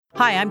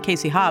Hi, I'm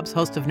Casey Hobbs,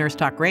 host of Nurse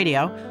Talk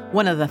Radio,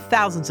 one of the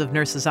thousands of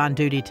nurses on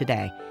duty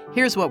today.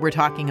 Here's what we're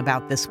talking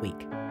about this week.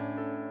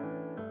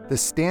 The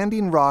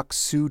Standing Rock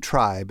Sioux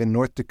Tribe in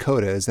North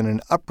Dakota is in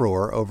an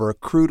uproar over a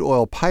crude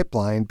oil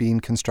pipeline being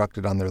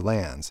constructed on their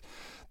lands.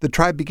 The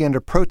tribe began to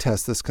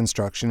protest this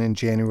construction in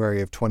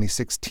January of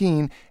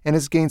 2016 and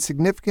has gained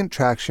significant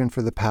traction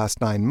for the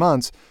past 9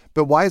 months,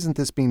 but why isn't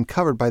this being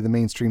covered by the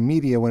mainstream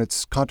media when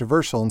it's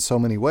controversial in so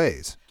many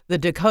ways? The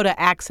Dakota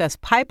Access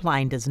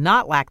Pipeline does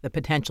not lack the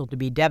potential to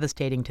be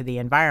devastating to the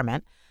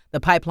environment.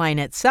 The pipeline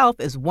itself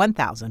is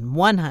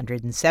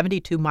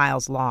 1,172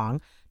 miles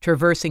long,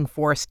 traversing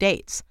 4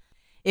 states.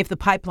 If the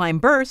pipeline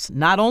bursts,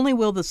 not only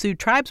will the Sioux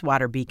tribe's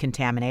water be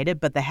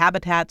contaminated, but the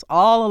habitats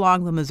all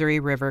along the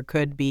Missouri River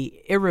could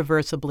be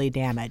irreversibly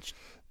damaged.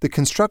 The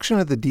construction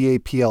of the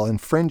DAPL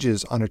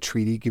infringes on a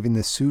treaty giving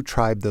the Sioux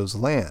tribe those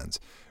lands.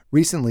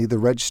 Recently, the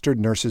Registered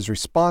Nurses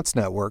Response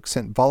Network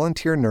sent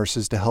volunteer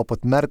nurses to help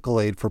with medical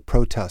aid for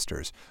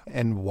protesters.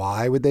 And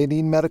why would they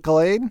need medical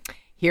aid?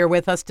 Here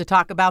with us to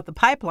talk about the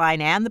pipeline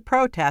and the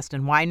protest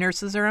and why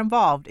nurses are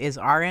involved is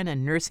RN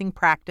and nursing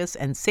practice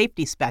and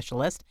safety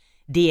specialist,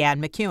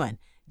 Deanne McEwen.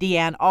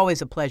 Deanne,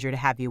 always a pleasure to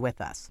have you with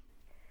us.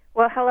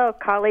 Well, hello,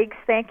 colleagues.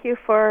 Thank you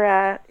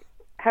for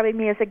having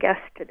me as a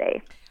guest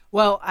today.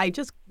 Well, I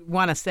just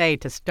want to say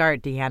to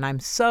start, Deanne, I'm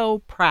so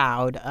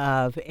proud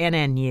of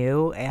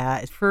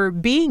NNU for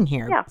being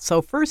here. Yeah.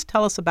 So first,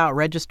 tell us about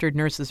Registered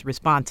Nurses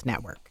Response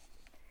Network.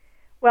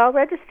 Well,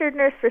 Registered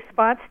Nurse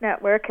Response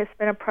Network has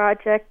been a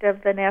project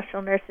of the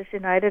National Nurses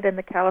United and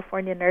the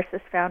California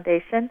Nurses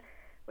Foundation,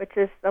 which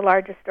is the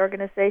largest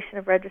organization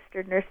of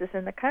registered nurses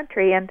in the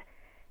country. And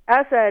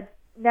as a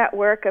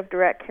network of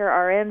direct care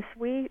RNs,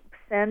 we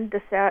send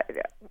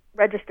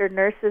registered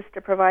nurses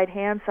to provide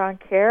hands-on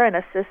care and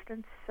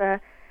assistance to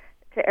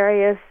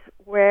areas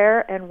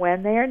where and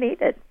when they are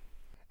needed.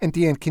 And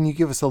Deanne, can you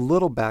give us a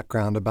little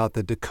background about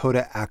the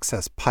Dakota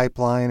Access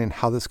Pipeline and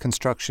how this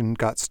construction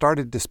got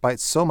started despite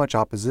so much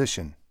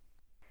opposition?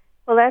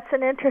 Well, that's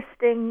an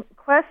interesting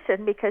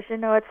question because,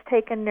 it's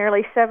taken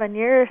nearly 7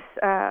 years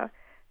to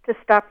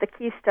stop the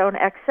Keystone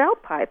XL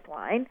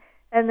pipeline,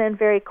 and then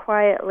very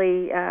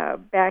quietly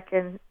back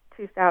in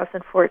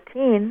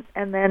 2014,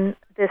 and then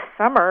this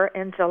summer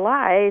in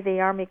July, the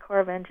Army Corps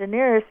of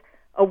Engineers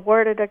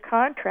awarded a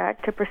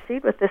contract to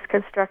proceed with this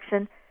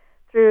construction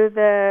through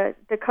the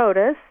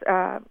Dakotas.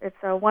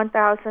 It's a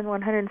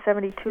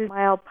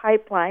 1,172-mile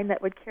pipeline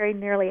that would carry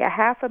nearly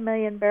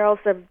 500,000 barrels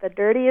of the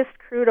dirtiest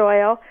crude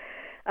oil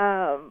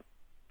on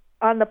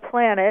the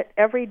planet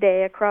every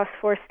day across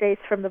 4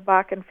 states from the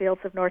Bakken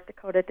fields of North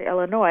Dakota to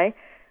Illinois,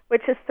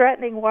 which is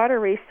threatening water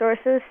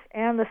resources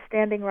and the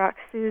Standing Rock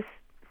Sioux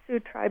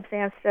tribe's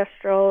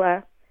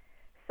ancestral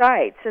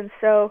sites. And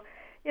so,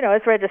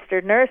 as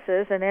registered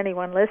nurses, and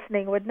anyone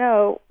listening would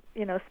know,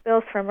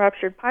 spills from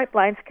ruptured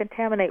pipelines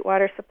contaminate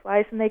water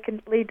supplies, and they can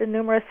lead to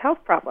numerous health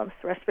problems,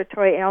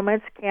 respiratory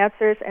ailments,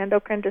 cancers,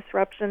 endocrine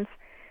disruptions,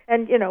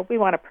 and, we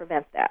want to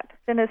prevent that.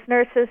 And as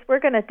nurses, we're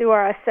going to do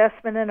our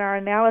assessment and our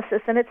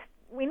analysis, and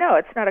we know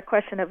it's not a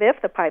question of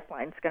if the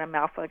pipeline's going to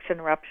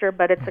malfunction, rupture,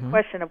 but it's a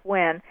question of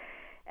when.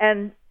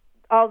 And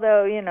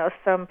although,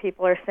 some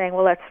people are saying,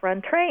 well, let's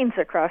run trains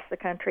across the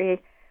country,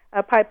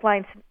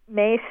 pipelines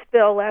may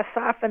spill less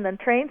often than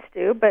trains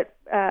do, but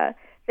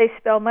they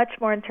spill much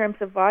more in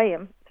terms of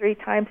volume, 3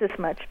 times as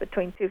much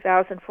between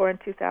 2004 and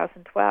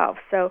 2012.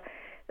 So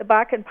the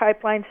Bakken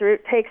Pipeline's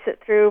route takes it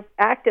through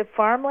active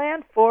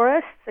farmland,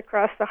 forests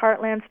across the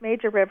Heartland's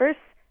major rivers,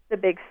 the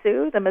Big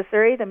Sioux, the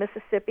Missouri, the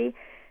Mississippi,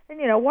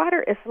 and,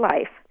 water is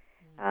life.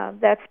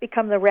 That's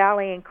become the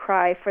rallying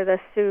cry for the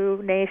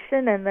Sioux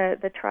Nation and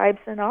the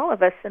tribes and all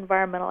of us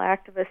environmental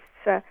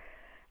activists.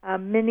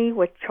 Mini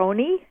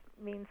Wachoni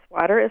means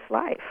water is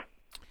life.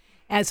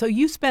 And so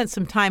you spent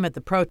some time at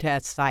the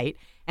protest site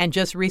and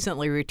just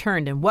recently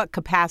returned. In what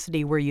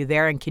capacity were you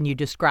there, and can you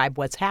describe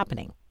what's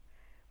happening?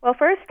 Well,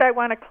 first I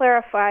want to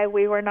clarify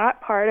we were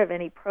not part of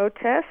any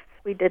protests.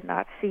 We did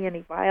not see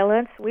any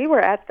violence. We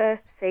were at the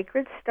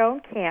Sacred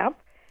Stone Camp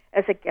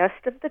as a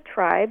guest of the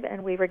tribe,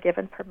 and we were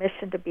given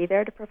permission to be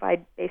there to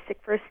provide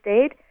basic first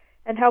aid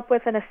and help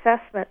with an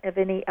assessment of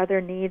any other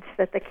needs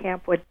that the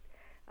camp would,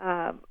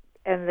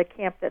 and the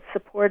camp that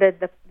supported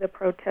the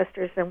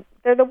protesters. And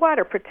they're the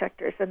water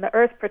protectors and the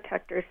earth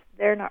protectors.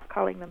 They're not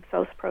calling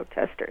themselves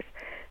protesters.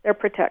 They're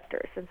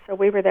protectors. And so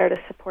we were there to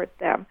support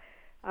them.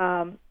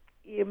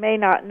 You may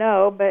not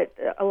know, but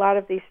a lot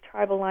of these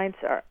tribal lands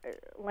are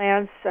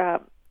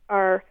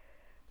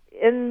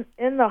in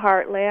the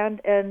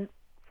heartland and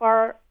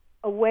far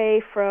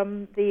away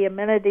from the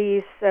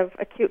amenities of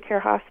acute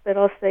care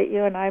hospitals that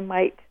you and I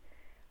might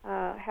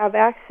have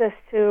access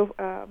to.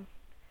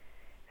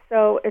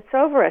 So it's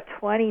over a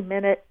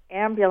 20-minute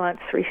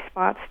ambulance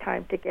response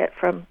time to get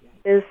from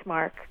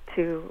Bismarck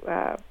to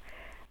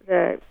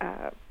the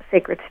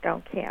Sacred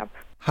Stone Camp.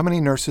 How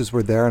many nurses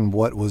were there, and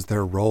what was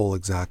their role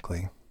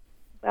exactly?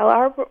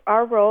 Well,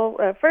 our role,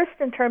 first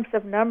in terms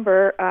of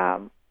number,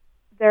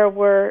 there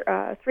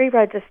were 3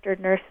 registered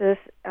nurses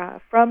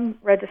from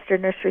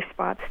Registered Nurse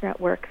Response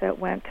Network that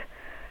went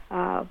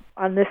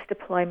on this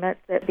deployment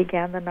that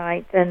began the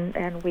 9th,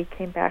 and we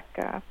came back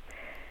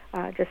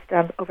just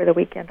over the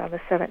weekend on the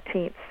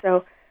 17th.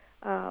 So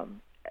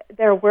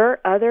there were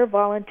other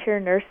volunteer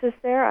nurses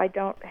there. I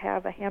don't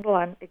have a handle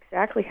on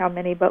exactly how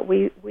many, but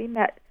we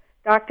met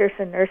doctors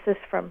and nurses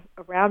from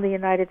around the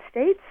United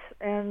States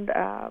and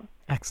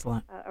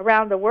excellent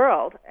around the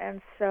world.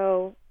 And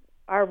so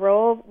our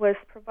role was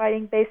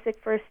providing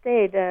basic first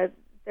aid. They're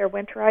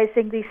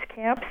winterizing these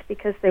camps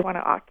because they want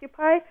to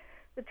occupy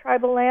the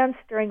tribal lands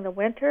during the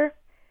winter.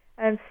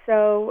 And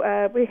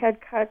so we had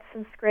cuts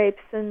and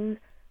scrapes and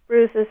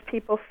bruises.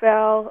 People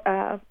fell,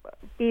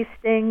 bee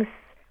stings,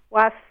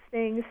 wasp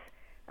stings,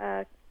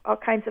 all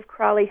kinds of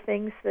crawly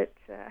things that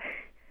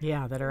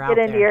that are out get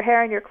there. into your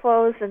hair and your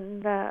clothes.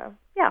 And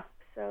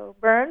so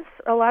burns,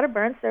 a lot of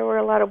burns. There were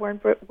a lot of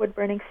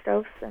wood-burning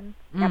stoves and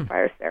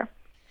campfires there.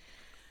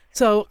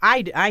 So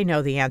I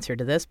know the answer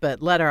to this,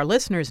 but let our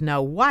listeners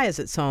know, why is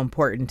it so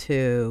important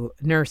to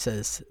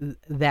nurses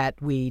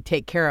that we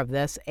take care of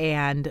this,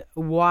 and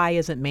why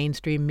isn't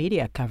mainstream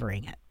media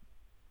covering it?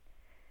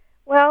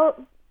 Well,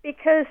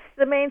 because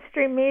the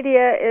mainstream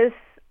media is,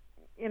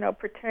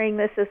 portraying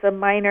this as a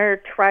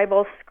minor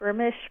tribal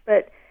skirmish,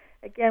 but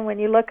again, when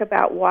you look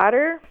about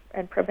water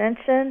and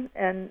prevention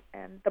and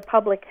the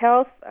public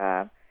health,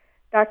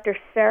 Dr.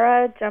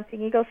 Sarah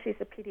Jumping Eagle, she's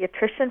a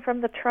pediatrician from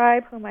the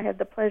tribe, whom I had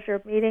the pleasure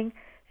of meeting.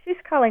 She's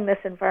calling this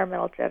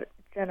environmental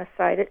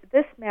genocide.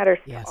 This matters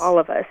to all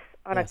of us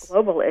on a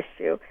global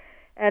issue.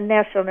 And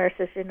National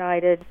Nurses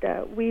United,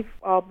 we've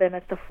all been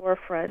at the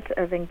forefront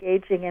of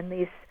engaging in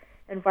these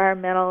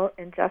environmental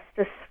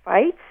injustice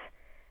fights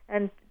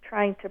and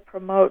trying to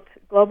promote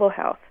global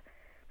health.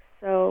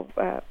 So,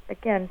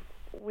 again,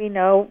 we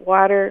know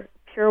water,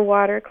 pure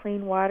water,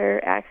 clean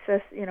water,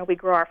 access, we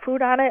grow our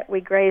food on it, we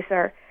graze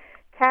our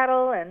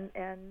cattle and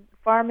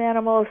farm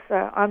animals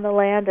on the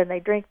land, and they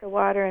drink the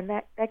water, and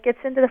that gets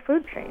into the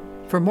food chain.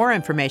 For more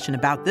information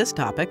about this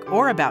topic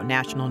or about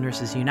National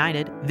Nurses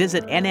United,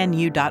 visit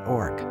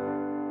nnu.org.